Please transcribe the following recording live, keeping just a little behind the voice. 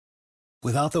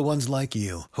Without the ones like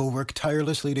you, who work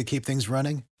tirelessly to keep things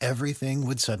running, everything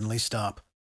would suddenly stop.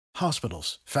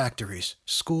 Hospitals, factories,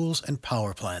 schools, and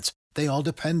power plants, they all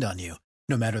depend on you.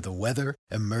 No matter the weather,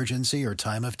 emergency, or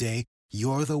time of day,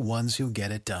 you're the ones who get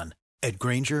it done. At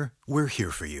Grainger, we're here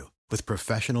for you with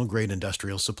professional-grade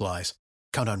industrial supplies.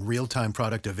 Count on real-time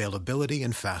product availability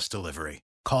and fast delivery.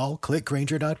 Call, click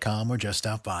Grainger.com, or just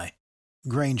stop by.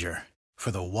 Grainger, for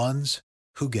the ones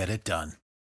who get it done.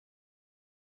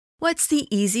 What's the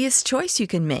easiest choice you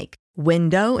can make?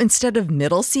 Window instead of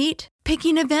middle seat?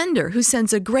 Picking a vendor who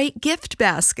sends a great gift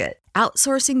basket?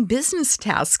 Outsourcing business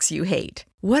tasks you hate?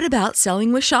 What about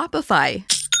selling with Shopify?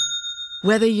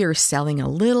 Whether you're selling a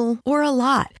little or a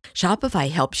lot,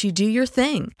 Shopify helps you do your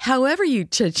thing, however you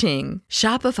cha-ching.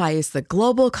 Shopify is the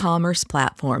global commerce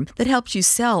platform that helps you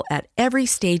sell at every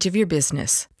stage of your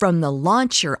business. From the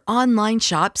launch your online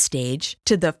shop stage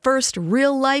to the first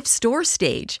real-life store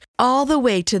stage, all the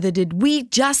way to the did we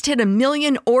just hit a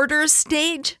million orders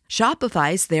stage.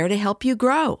 Shopify's there to help you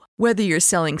grow. Whether you're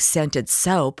selling scented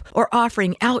soap or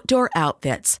offering outdoor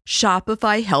outfits,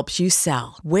 Shopify helps you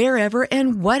sell. Wherever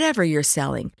and whatever you're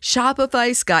selling,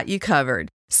 Shopify's got you covered.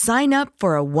 Sign up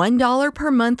for a $1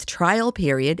 per month trial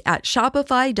period at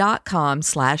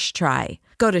shopify.com/try.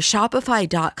 Go to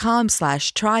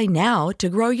shopify.com/try now to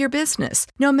grow your business,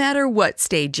 no matter what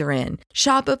stage you're in.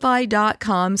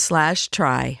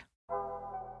 Shopify.com/try.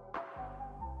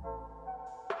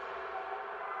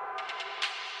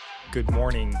 Good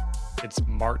morning. It's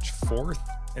March 4th,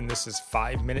 and this is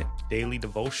 5-minute daily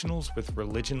devotionals with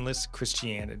religionless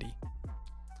Christianity.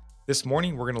 This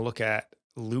morning, we're going to look at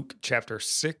Luke chapter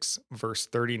 6, verse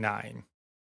 39.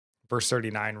 Verse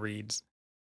 39 reads,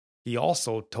 "He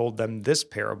also told them this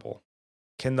parable.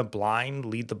 Can the blind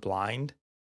lead the blind?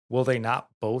 Will they not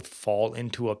both fall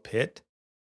into a pit?"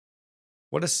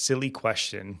 What a silly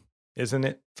question, isn't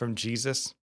it, from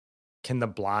Jesus? Can the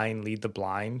blind lead the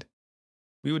blind?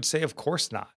 We would say, of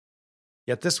course not.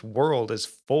 Yet this world is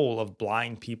full of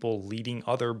blind people leading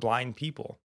other blind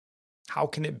people. How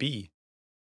can it be?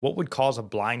 What would cause a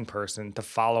blind person to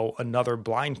follow another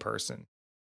blind person?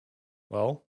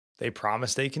 Well, they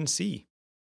promise they can see.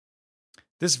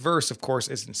 This verse, of course,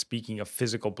 isn't speaking of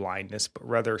physical blindness, but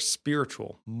rather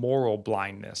spiritual, moral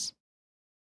blindness.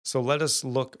 So let us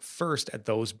look first at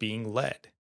those being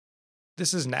led.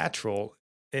 This is natural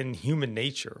in human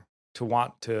nature to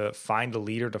want to find a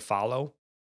leader to follow.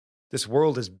 This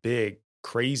world is big,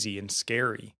 crazy, and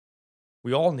scary.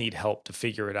 We all need help to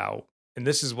figure it out, and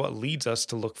this is what leads us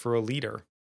to look for a leader.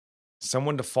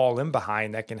 Someone to fall in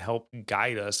behind that can help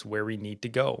guide us where we need to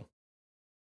go.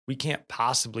 We can't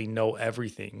possibly know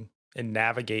everything and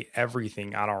navigate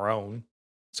everything on our own,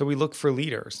 so we look for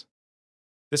leaders.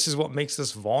 This is what makes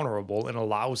us vulnerable and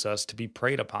allows us to be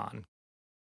preyed upon.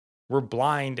 We're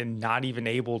blind and not even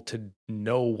able to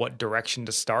know what direction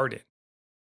to start in.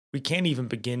 We can't even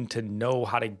begin to know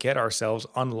how to get ourselves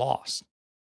unlost.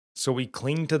 So we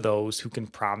cling to those who can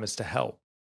promise to help.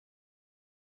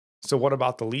 So what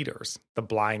about the leaders, the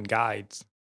blind guides?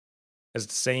 As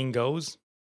the saying goes,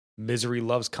 misery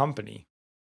loves company,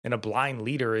 and a blind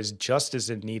leader is just as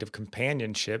in need of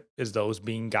companionship as those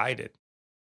being guided.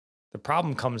 The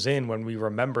problem comes in when we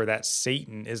remember that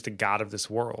Satan is the god of this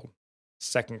world.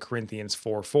 2 Corinthians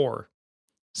 4:4.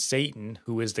 Satan,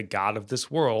 who is the god of this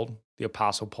world, the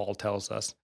Apostle Paul tells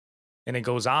us, and it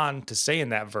goes on to say in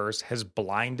that verse, has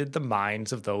blinded the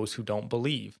minds of those who don't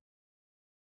believe.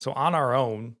 So on our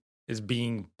own, as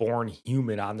being born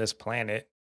human on this planet,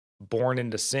 born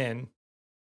into sin,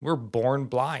 we're born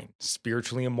blind,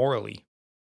 spiritually and morally.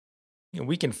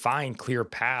 We can find clear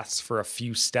paths for a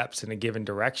few steps in a given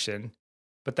direction,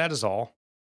 but that is all.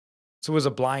 So as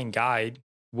a blind guide,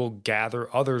 we'll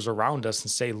gather others around us and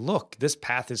say, look, this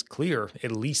path is clear,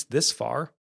 at least this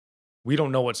far. We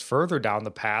don't know what's further down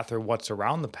the path or what's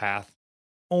around the path,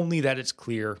 only that it's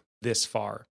clear this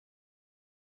far.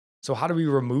 So how do we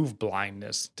remove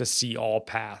blindness to see all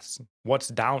paths? What's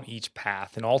down each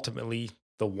path, and ultimately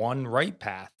the one right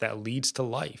path that leads to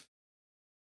life?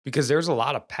 Because there's a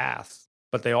lot of paths,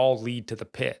 but they all lead to the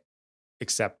pit,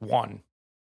 except one.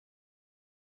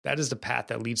 That is the path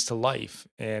that leads to life.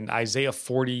 And Isaiah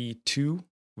 42,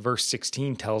 verse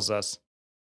 16 tells us,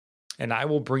 "And I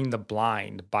will bring the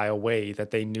blind by a way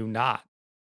that they knew not.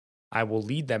 I will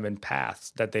lead them in paths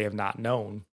that they have not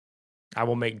known. I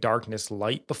will make darkness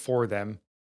light before them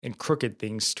and crooked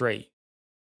things straight.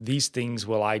 These things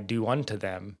will I do unto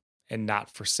them and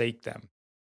not forsake them."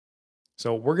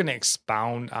 So we're going to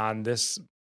expound on this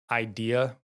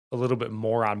idea a little bit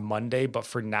more on Monday, but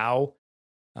for now,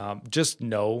 just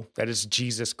know that it's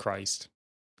Jesus Christ.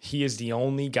 He is the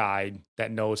only guide that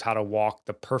knows how to walk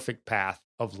the perfect path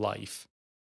of life.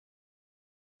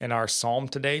 And our psalm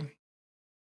today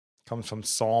comes from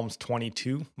Psalms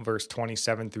 22, verse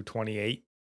 27 through 28.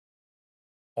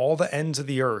 All the ends of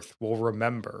the earth will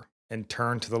remember and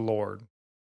turn to the Lord,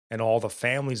 and all the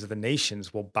families of the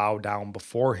nations will bow down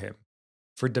before him.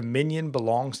 For dominion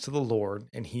belongs to the Lord,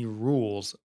 and he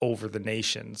rules over the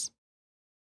nations.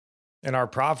 And our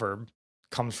proverb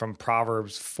comes from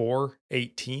Proverbs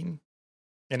 4:18,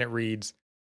 and it reads,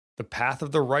 "The path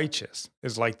of the righteous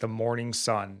is like the morning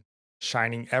sun,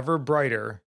 shining ever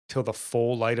brighter till the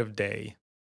full light of day."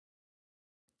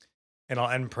 And I'll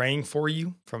end praying for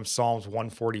you from Psalms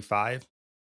 145.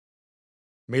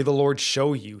 May the Lord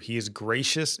show you he is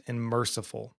gracious and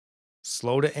merciful,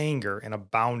 slow to anger and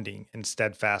abounding in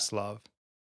steadfast love,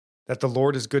 that the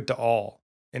Lord is good to all,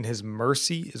 and his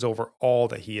mercy is over all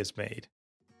that he has made.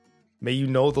 May you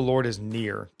know the Lord is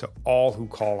near to all who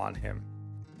call on him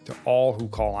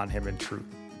in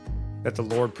truth, that the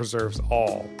Lord preserves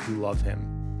all who love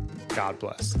him. God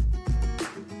bless.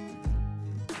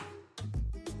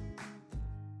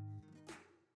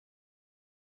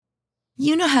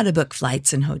 You know how to book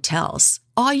flights and hotels.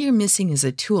 All you're missing is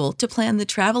a tool to plan the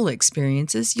travel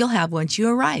experiences you'll have once you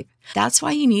arrive. That's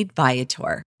why you need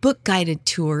Viator. Book guided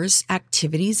tours,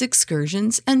 activities,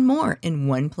 excursions, and more in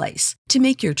one place to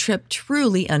make your trip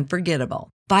truly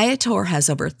unforgettable. Viator has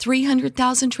over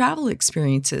 300,000 travel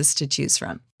experiences to choose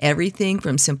from. Everything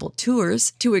from simple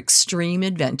tours to extreme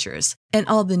adventures and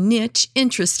all the niche,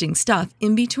 interesting stuff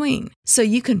in between. So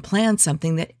you can plan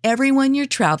something that everyone you're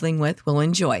traveling with will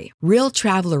enjoy. Real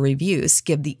traveler reviews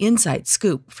give the inside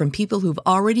scoop from people who've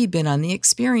already been on the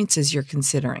experiences you're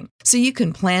considering. So you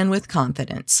can plan with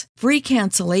confidence. Free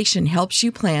cancellation helps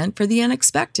you plan for the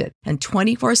unexpected. And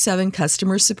 24/7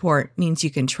 customer support means you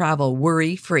can travel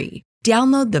worry-free.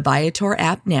 Download the Viator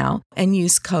app now and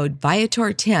use code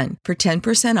Viator10 for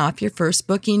 10% off your first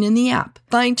booking in the app.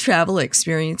 Find travel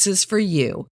experiences for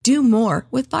you. Do more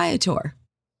with Viator.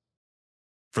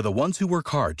 For the ones who work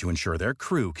hard to ensure their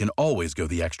crew can always go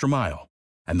the extra mile,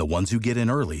 and the ones who get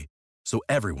in early so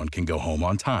everyone can go home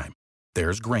on time,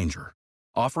 there's Grainger,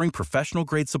 offering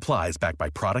professional-grade supplies backed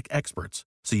by product experts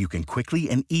so you can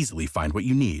quickly and easily find what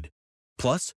you need.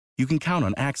 Plus, you can count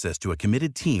on access to a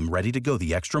committed team ready to go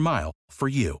the extra mile for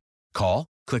you. Call,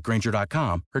 click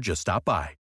Grainger.com, or just stop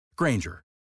by. Grainger,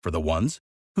 for the ones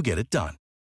who get it done.